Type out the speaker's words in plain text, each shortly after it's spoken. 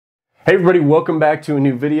Hey everybody, welcome back to a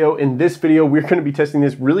new video. In this video, we're going to be testing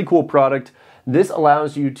this really cool product. This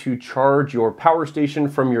allows you to charge your power station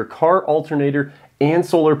from your car alternator and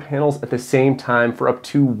solar panels at the same time for up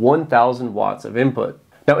to 1,000 watts of input.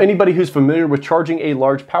 Now, anybody who's familiar with charging a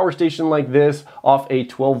large power station like this off a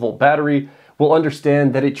 12-volt battery will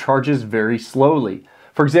understand that it charges very slowly.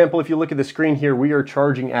 For example, if you look at the screen here, we are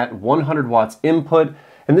charging at 100 watts input,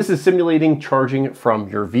 and this is simulating charging from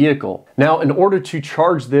your vehicle. Now, in order to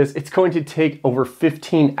charge this, it's going to take over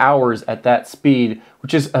 15 hours at that speed,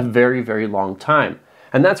 which is a very, very long time.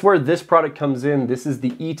 And that's where this product comes in. This is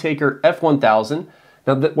the ETAKER F1000.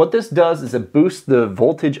 Now, what this does is it boosts the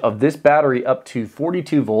voltage of this battery up to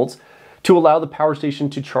 42 volts to allow the power station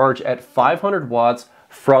to charge at 500 watts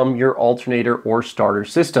from your alternator or starter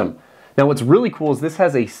system. Now, what's really cool is this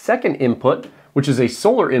has a second input, which is a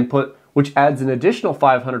solar input, which adds an additional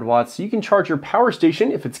 500 watts, so you can charge your power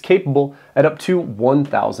station, if it's capable, at up to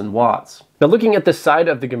 1,000 watts. Now, looking at the side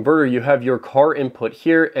of the converter, you have your car input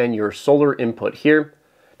here and your solar input here.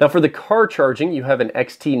 Now, for the car charging, you have an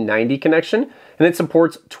XT90 connection, and it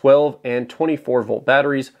supports 12 and 24 volt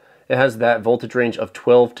batteries. It has that voltage range of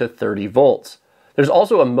 12 to 30 volts. There's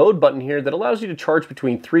also a mode button here that allows you to charge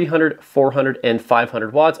between 300, 400, and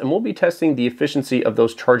 500 watts, and we'll be testing the efficiency of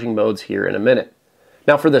those charging modes here in a minute.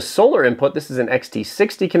 Now, for the solar input, this is an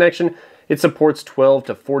XT60 connection. It supports 12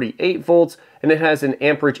 to 48 volts, and it has an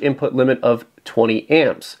amperage input limit of 20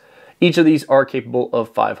 amps. Each of these are capable of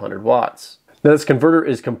 500 watts. Now, this converter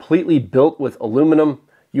is completely built with aluminum.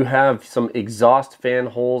 You have some exhaust fan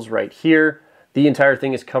holes right here. The entire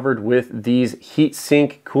thing is covered with these heat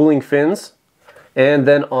sink cooling fins. And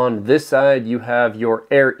then on this side, you have your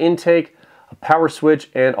air intake, a power switch,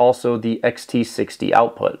 and also the XT60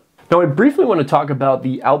 output. Now, I briefly want to talk about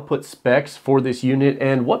the output specs for this unit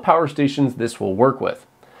and what power stations this will work with.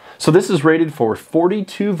 So this is rated for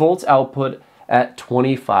 42 volts output at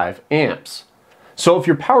 25 amps. So if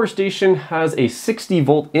your power station has a 60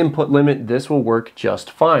 volt input limit, this will work just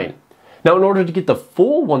fine. Now, in order to get the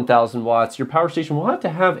full 1,000 watts, your power station will have to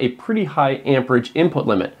have a pretty high amperage input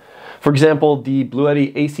limit. For example, the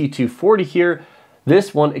Bluetti AC240 here,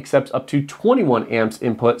 this one accepts up to 21 amps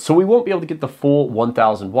input, so we won't be able to get the full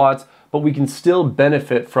 1,000 watts, but we can still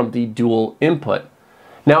benefit from the dual input.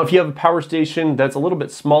 Now, if you have a power station that's a little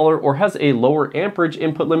bit smaller or has a lower amperage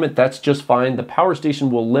input limit, that's just fine. The power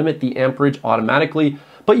station will limit the amperage automatically,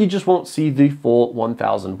 but you just won't see the full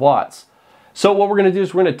 1,000 watts. So what we're gonna do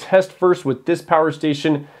is we're gonna test first with this power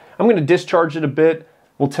station. I'm gonna discharge it a bit.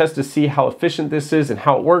 We'll test to see how efficient this is and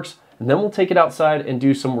how it works, and then we'll take it outside and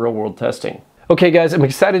do some real world testing. Okay guys, I'm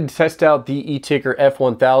excited to test out the ETAKER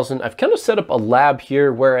F1000. I've kind of set up a lab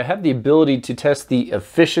here where I have the ability to test the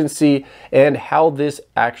efficiency and how this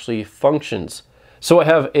actually functions. So I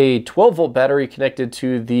have a 12 volt battery connected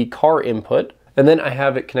to the car input, and then I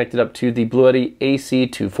have it connected up to the Bluetti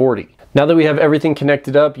AC240. Now that we have everything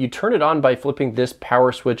connected up, you turn it on by flipping this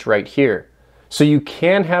power switch right here. So you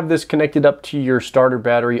can have this connected up to your starter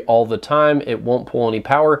battery all the time. It won't pull any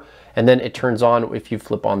power, and then it turns on if you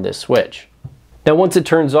flip on this switch. Now, once it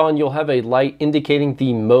turns on, you'll have a light indicating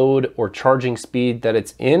the mode or charging speed that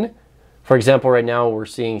it's in. For example, right now we're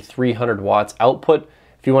seeing 300 watts output.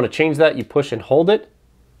 If you want to change that, you push and hold it,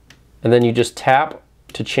 and then you just tap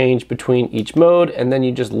to change between each mode, and then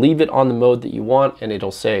you just leave it on the mode that you want and it'll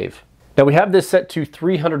save. Now, we have this set to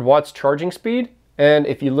 300 watts charging speed, and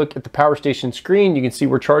if you look at the power station screen, you can see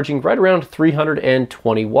we're charging right around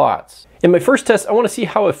 320 watts. In my first test, I want to see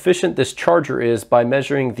how efficient this charger is by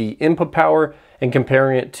measuring the input power and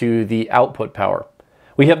comparing it to the output power.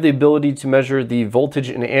 We have the ability to measure the voltage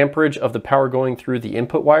and amperage of the power going through the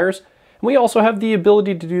input wires, and we also have the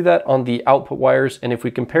ability to do that on the output wires, and if we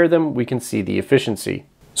compare them, we can see the efficiency.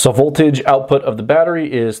 So voltage output of the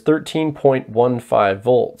battery is 13.15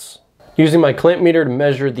 volts. Using my clamp meter to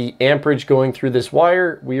measure the amperage going through this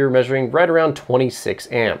wire, we are measuring right around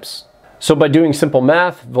 26 amps. So by doing simple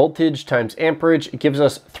math, voltage times amperage, it gives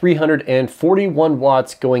us 341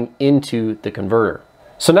 watts going into the converter.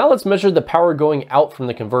 So now let's measure the power going out from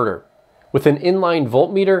the converter. With an inline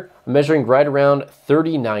voltmeter, I'm measuring right around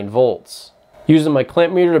 39 volts. Using my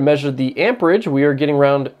clamp meter to measure the amperage, we are getting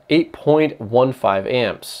around 8.15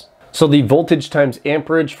 amps. So the voltage times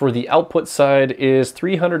amperage for the output side is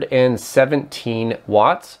 317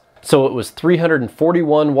 watts. So it was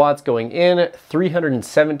 341 watts going in,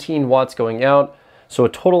 317 watts going out, so a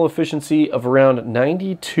total efficiency of around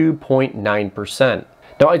 92.9%.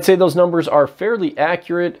 Now, I'd say those numbers are fairly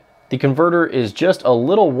accurate. The converter is just a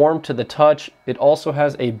little warm to the touch. It also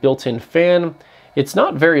has a built-in fan. It's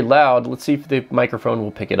not very loud. Let's see if the microphone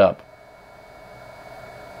will pick it up.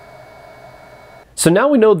 So now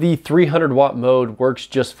we know the 300 watt mode works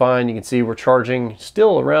just fine. You can see we're charging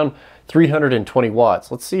still around 320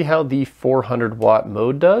 watts. Let's see how the 400 watt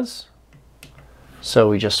mode does.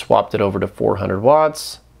 So we just swapped it over to 400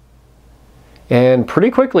 watts. And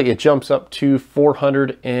pretty quickly it jumps up to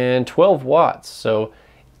 412 watts. So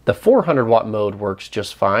the 400 watt mode works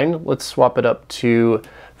just fine. Let's swap it up to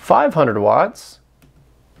 500 watts.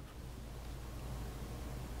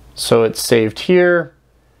 So it's saved here.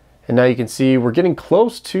 And now you can see we're getting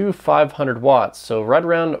close to 500 watts. So right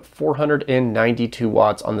around 492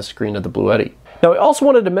 watts on the screen of the Bluetti. Now I also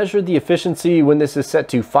wanted to measure the efficiency when this is set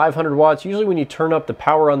to 500 watts. Usually when you turn up the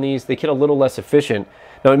power on these, they get a little less efficient.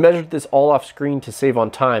 Now I measured this all off screen to save on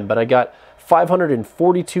time, but I got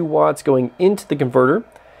 542 watts going into the converter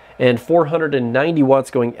and 490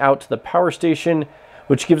 watts going out to the power station,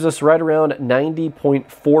 which gives us right around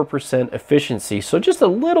 90.4% efficiency. So just a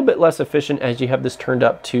little bit less efficient as you have this turned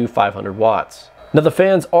up to 500 watts. Now the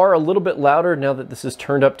fans are a little bit louder now that this is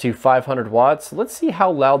turned up to 500 watts. Let's see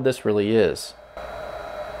how loud this really is.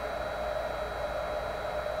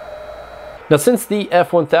 Now since the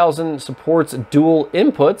F1000 supports dual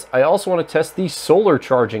inputs, I also want to test the solar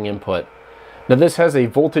charging input. Now this has a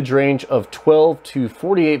voltage range of 12 to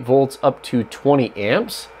 48 volts up to 20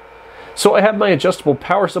 amps. So I have my adjustable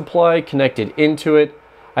power supply connected into it.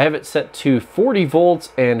 I have it set to 40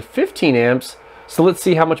 volts and 15 amps. So let's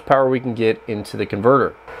see how much power we can get into the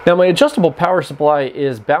converter. Now my adjustable power supply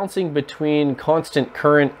is bouncing between constant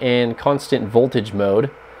current and constant voltage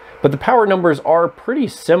mode, but the power numbers are pretty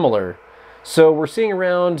similar. So we're seeing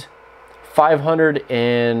around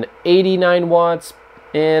 589 watts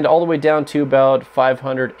and all the way down to about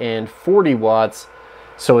 540 watts.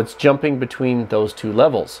 So it's jumping between those two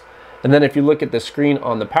levels. And then if you look at the screen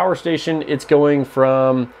on the power station, it's going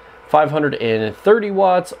from 530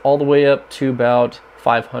 watts all the way up to about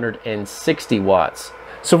 560 watts.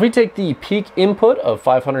 So if we take the peak input of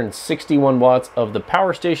 561 watts of the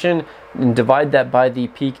power station and divide that by the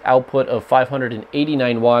peak output of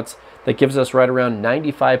 589 watts, that gives us right around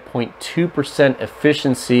 95.2%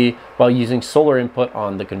 efficiency while using solar input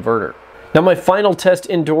on the converter. Now my final test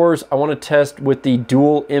indoors, I want to test with the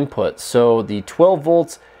dual input. So the 12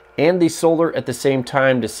 volts and the solar at the same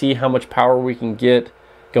time to see how much power we can get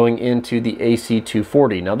going into the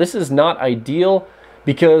AC240. Now this is not ideal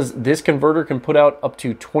because this converter can put out up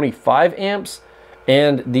to 25 amps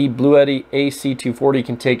and the Bluetti AC240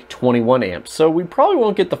 can take 21 amps. So we probably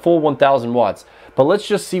won't get the full 1000 watts, but let's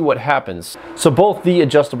just see what happens. So both the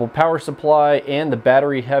adjustable power supply and the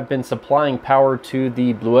battery have been supplying power to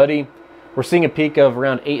the Bluetti. We're seeing a peak of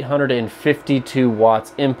around 852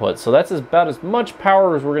 watts input. So that's about as much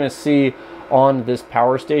power as we're gonna see on this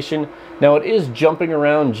power station. Now it is jumping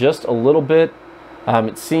around just a little bit.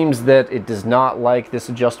 It seems that it does not like this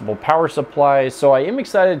adjustable power supply. So I am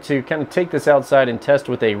excited to kind of take this outside and test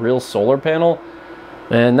with a real solar panel.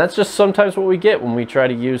 And that's just sometimes what we get when we try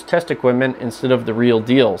to use test equipment instead of the real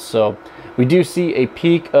deal. So we do see a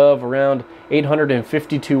peak of around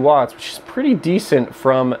 852 watts, which is pretty decent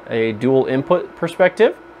from a dual input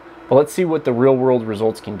perspective. But let's see what the real world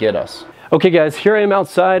results can get us. Okay guys, here I am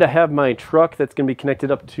outside. I have my truck that's gonna be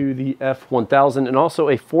connected up to the F1000 and also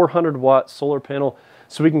a 400 watt solar panel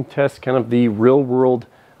so we can test kind of the real world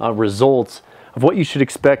results of what you should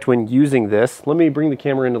expect when using this. Let me bring the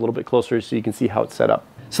camera in a little bit closer so you can see how it's set up.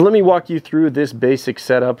 So let me walk you through this basic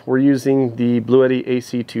setup. We're using the Bluetti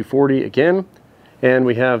AC240 again, and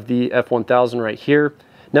we have the F1000 right here.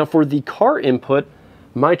 Now for the car input,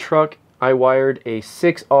 my truck, I wired a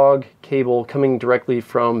 6-AUG cable coming directly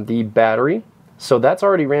from the battery. So that's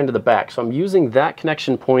already ran to the back. So I'm using that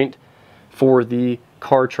connection point for the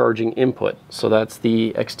car charging input. So that's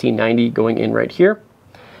the XT90 going in right here.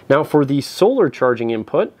 Now for the solar charging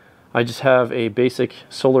input, I just have a basic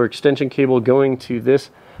solar extension cable going to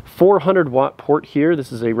this 400 watt port here.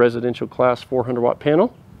 This is a residential class 400 watt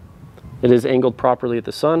panel. It is angled properly at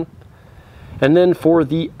the sun. And then for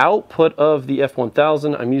the output of the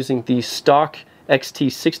F1000, I'm using the stock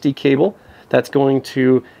XT60 cable. That's going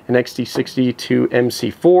to an XT60 to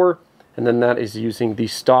MC4, and then that is using the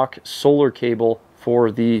stock solar cable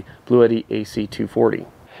for the Bluetti AC240.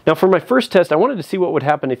 Now for my first test, I wanted to see what would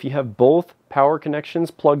happen if you have both power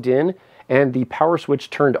connections plugged in and the power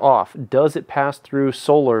switch turned off. Does it pass through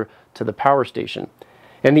solar to the power station?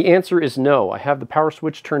 And the answer is no. I have the power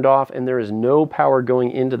switch turned off and there is no power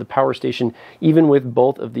going into the power station even with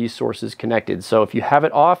both of these sources connected. So if you have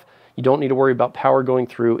it off, you don't need to worry about power going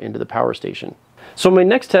through into the power station. So my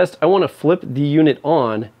next test, I want to flip the unit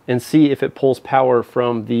on and see if it pulls power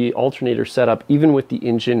from the alternator setup even with the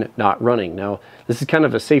engine not running. Now, this is kind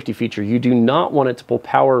of a safety feature. You do not want it to pull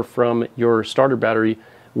power from your starter battery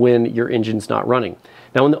when your engine's not running.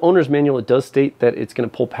 Now in the owner's manual, it does state that it's going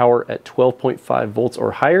to pull power at 12.5 volts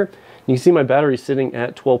or higher. And you can see my battery sitting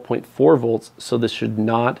at 12.4 volts, so this should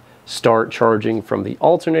not start charging from the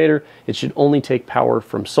alternator. It should only take power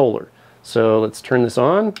from solar. So let's turn this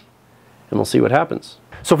on and we'll see what happens.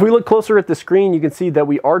 So if we look closer at the screen, you can see that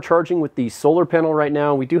we are charging with the solar panel right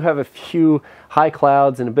now. We do have a few high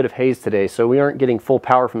clouds and a bit of haze today, so we aren't getting full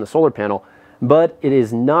power from the solar panel, but it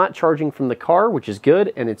is not charging from the car, which is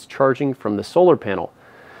good, and it's charging from the solar panel.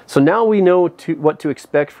 So now we know what to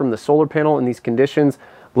expect from the solar panel in these conditions.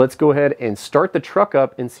 Let's go ahead and start the truck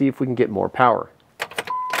up and see if we can get more power.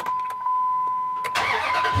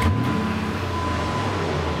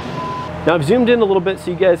 Now I've zoomed in a little bit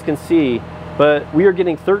so you guys can see, but we are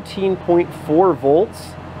getting 13.4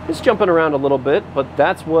 volts. It's jumping around a little bit, but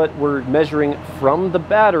that's what we're measuring from the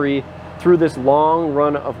battery through this long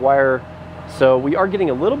run of wire. So we are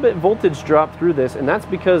getting a little bit voltage drop through this, and that's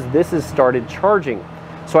because this has started charging.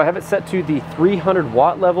 So I have it set to the 300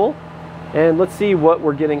 watt level, and let's see what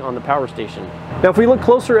we're getting on the power station. Now if we look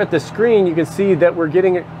closer at the screen, you can see that we're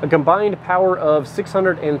getting a combined power of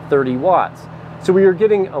 630 watts. So we are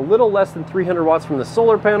getting a little less than 300 watts from the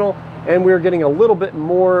solar panel, and we are getting a little bit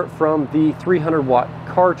more from the 300 watt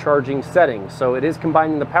car charging setting. So it is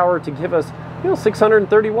combining the power to give us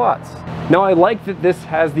 630 watts. Now I like that this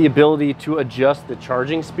has the ability to adjust the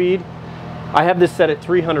charging speed. I have this set at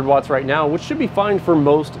 300 watts right now, which should be fine for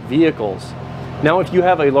most vehicles. Now if you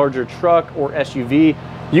have a larger truck or SUV,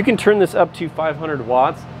 you can turn this up to 500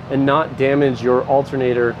 watts and not damage your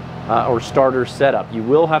alternator or starter setup. You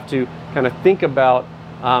will have to kind of think about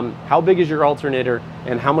how big is your alternator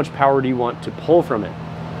and how much power do you want to pull from it.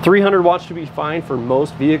 300 watts should be fine for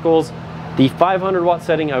most vehicles. The 500 watt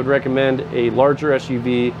setting, I would recommend a larger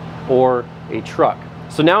SUV or a truck.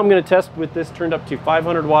 So now I'm going to test with this turned up to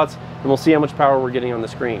 500 watts, and we'll see how much power we're getting on the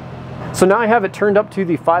screen. So now I have it turned up to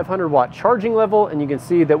the 500 watt charging level, and you can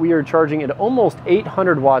see that we are charging at almost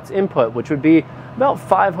 800 watts input, which would be about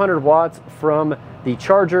 500 watts from the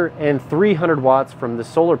charger and 300 watts from the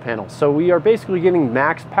solar panel. So we are basically getting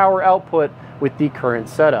max power output with the current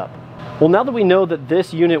setup. Well, now that we know that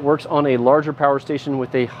this unit works on a larger power station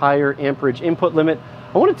with a higher amperage input limit,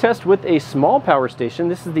 I want to test with a small power station.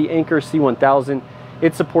 This is the ETAKER C1000.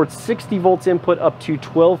 It supports 60 volts input up to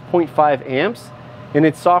 12.5 amps, and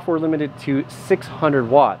it's software limited to 600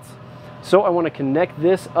 watts. So I want to connect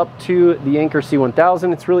this up to the ETAKER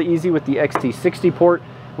C1000. It's really easy with the XT60 port.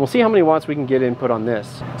 We'll see how many watts we can get input on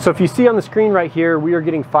this. So if you see on the screen right here, we are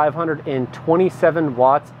getting 527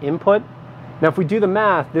 watts input. Now if we do the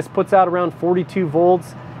math, this puts out around 42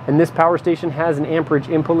 volts, and this power station has an amperage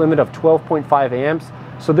input limit of 12.5 amps.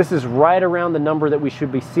 So this is right around the number that we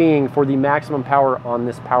should be seeing for the maximum power on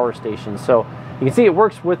this power station. So you can see it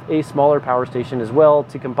works with a smaller power station as well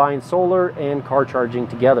to combine solar and car charging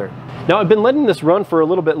together. Now I've been letting this run for a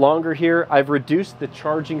little bit longer here. I've reduced the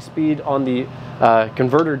charging speed on the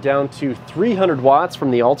converter down to 300 watts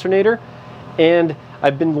from the alternator, and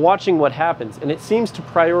I've been watching what happens, and it seems to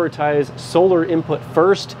prioritize solar input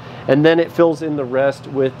first, and then it fills in the rest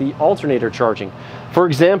with the alternator charging. For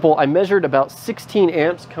example, I measured about 16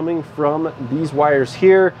 amps coming from these wires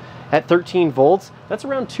here at 13 volts. That's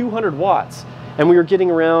around 200 watts. And we were getting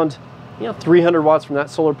around 300 watts from that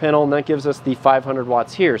solar panel, and that gives us the 500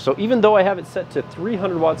 watts here. So even though I have it set to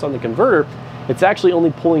 300 watts on the converter, it's actually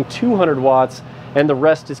only pulling 200 watts, and the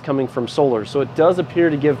rest is coming from solar. So it does appear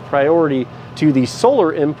to give priority to the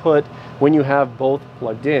solar input when you have both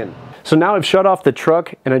plugged in. So now I've shut off the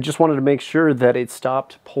truck, and I just wanted to make sure that it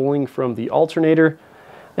stopped pulling from the alternator.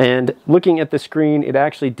 And looking at the screen, it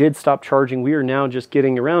actually did stop charging. We are now just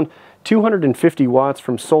getting around 250 watts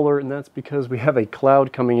from solar, and that's because we have a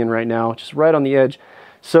cloud coming in right now, just right on the edge.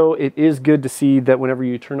 So it is good to see that whenever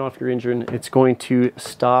you turn off your engine, it's going to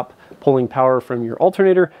stop pulling power from your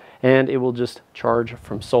alternator, and it will just charge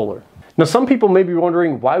from solar. Now, some people may be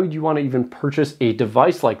wondering, why would you want to even purchase a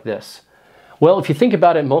device like this? Well, if you think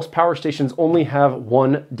about it, most power stations only have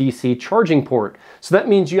one DC charging port. So that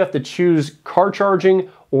means you have to choose car charging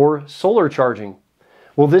or solar charging.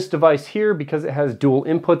 Well, this device here, because it has dual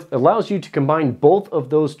inputs, allows you to combine both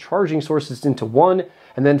of those charging sources into one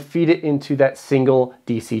and then feed it into that single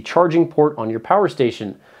DC charging port on your power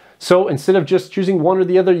station. So instead of just choosing one or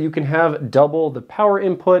the other, you can have double the power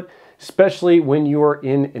input, especially when you are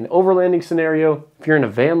in an overlanding scenario, if you're in a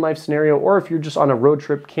van life scenario, or if you're just on a road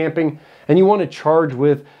trip camping and you want to charge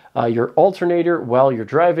with your alternator while you're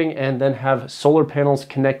driving, and then have solar panels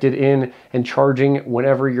connected in and charging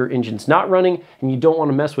whenever your engine's not running and you don't want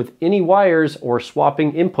to mess with any wires or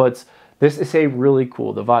swapping inputs. This is a really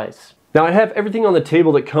cool device. Now I have everything on the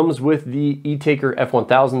table that comes with the ETAKER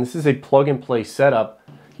F1000. This is a plug and play setup.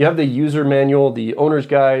 You have the user manual, the owner's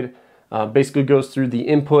guide, basically goes through the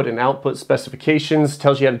input and output specifications,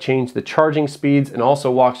 tells you how to change the charging speeds, and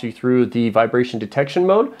also walks you through the vibration detection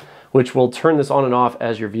mode, which will turn this on and off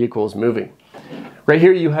as your vehicle is moving. Right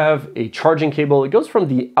here you have a charging cable. It goes from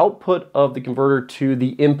the output of the converter to the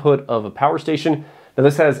input of a power station. Now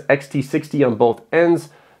this has XT60 on both ends,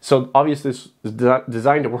 so obviously this is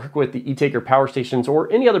designed to work with the ETAKER power stations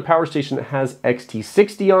or any other power station that has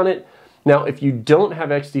XT60 on it. Now if you don't have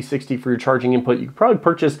XT60 for your charging input, you could probably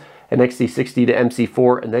purchase an XT60 to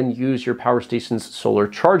MC4 and then use your power station's solar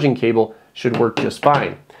charging cable. Should work just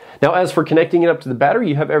fine. Now as for connecting it up to the battery,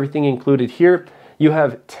 you have everything included here. You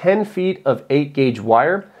have 10 feet of 8-gauge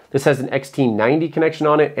wire. This has an XT90 connection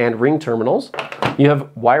on it and ring terminals. You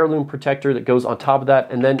have wire loom protector that goes on top of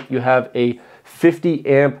that, and then you have a 50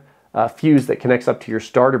 amp fuse that connects up to your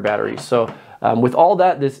starter battery. So with all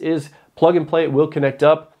that, this is plug and play. It will connect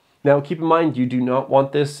up. Now keep in mind, you do not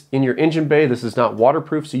want this in your engine bay. This is not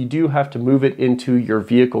waterproof, so you do have to move it into your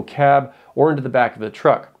vehicle cab or into the back of the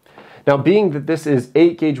truck. Now being that this is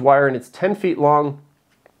 8-gauge wire and it's 10 feet long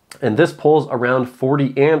and this pulls around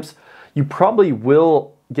 40 amps, you probably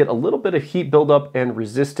will get a little bit of heat buildup and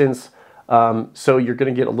resistance, so you're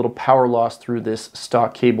going to get a little power loss through this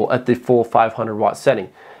stock cable at the full 500 watt setting.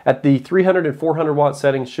 At the 300 and 400 watt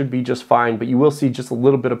setting should be just fine, but you will see just a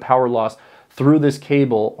little bit of power loss through this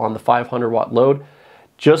cable on the 500 watt load.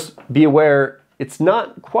 Just be aware, it's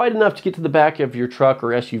not quite enough to get to the back of your truck or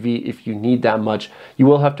SUV if you need that much. You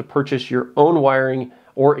will have to purchase your own wiring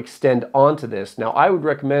or extend onto this. Now I would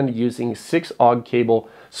recommend using 6-AUG cable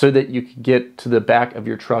so that you can get to the back of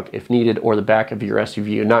your truck if needed, or the back of your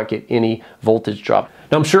SUV, and not get any voltage drop.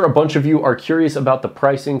 Now I'm sure a bunch of you are curious about the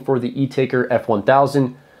pricing for the ETAKER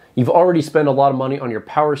F1000. You've already spent a lot of money on your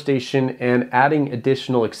power station, and adding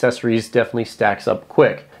additional accessories definitely stacks up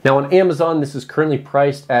quick. Now on Amazon, this is currently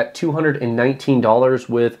priced at $219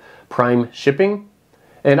 with Prime shipping.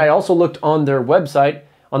 And I also looked on their website.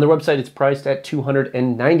 On their website, it's priced at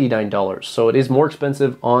 $299. So it is more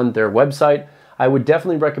expensive on their website. I would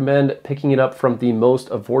definitely recommend picking it up from the most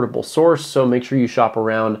affordable source, so make sure you shop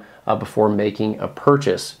around before making a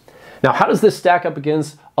purchase. Now, how does this stack up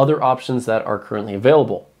against other options that are currently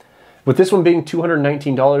available? With this one being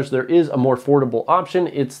 $219, there is a more affordable option.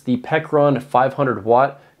 It's the Pecron 500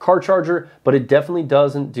 watt car charger, but it definitely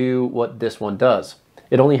doesn't do what this one does.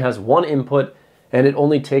 It only has one input, and it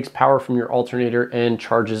only takes power from your alternator and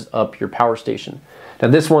charges up your power station. Now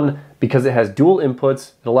this one, because it has dual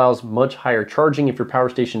inputs, it allows much higher charging if your power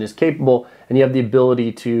station is capable, and you have the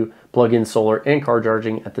ability to plug in solar and car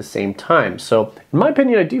charging at the same time. So in my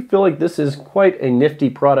opinion, I do feel like this is quite a nifty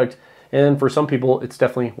product, and for some people, it's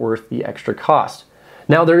definitely worth the extra cost.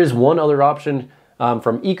 Now there is one other option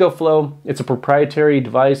from EcoFlow. It's a proprietary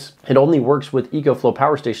device. It only works with EcoFlow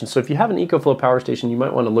power stations. So if you have an EcoFlow power station, you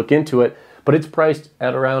might want to look into it, but it's priced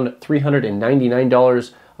at around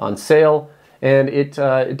 $399 on sale. And it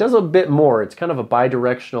does a bit more. It's kind of a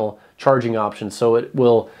bi-directional charging option. So it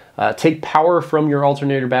will take power from your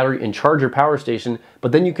alternator battery and charge your power station,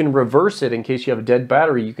 but then you can reverse it in case you have a dead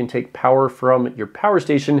battery. You can take power from your power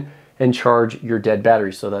station and charge your dead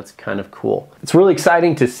battery. So that's kind of cool. It's really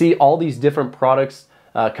exciting to see all these different products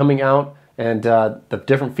coming out and the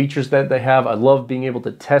different features that they have. I love being able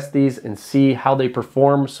to test these and see how they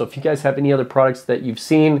perform. So if you guys have any other products that you've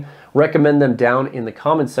seen, recommend them down in the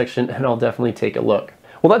comments section and I'll definitely take a look.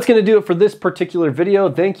 Well, that's gonna do it for this particular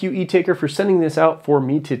video. Thank you, ETAKER, for sending this out for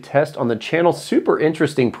me to test on the channel. Super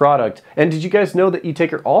interesting product. And did you guys know that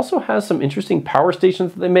ETAKER also has some interesting power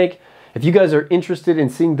stations that they make? If you guys are interested in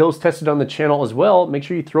seeing those tested on the channel as well, make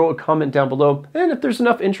sure you throw a comment down below. And if there's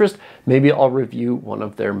enough interest, maybe I'll review one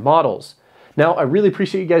of their models. Now, I really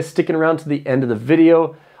appreciate you guys sticking around to the end of the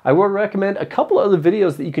video. I will recommend a couple other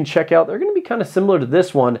videos that you can check out. They're gonna be kind of similar to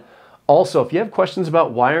this one. Also, if you have questions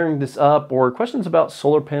about wiring this up, or questions about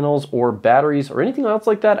solar panels or batteries or anything else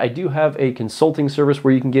like that, I do have a consulting service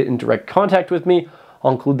where you can get in direct contact with me.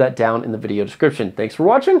 I'll include that down in the video description. Thanks for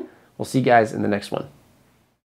watching. We'll see you guys in the next one.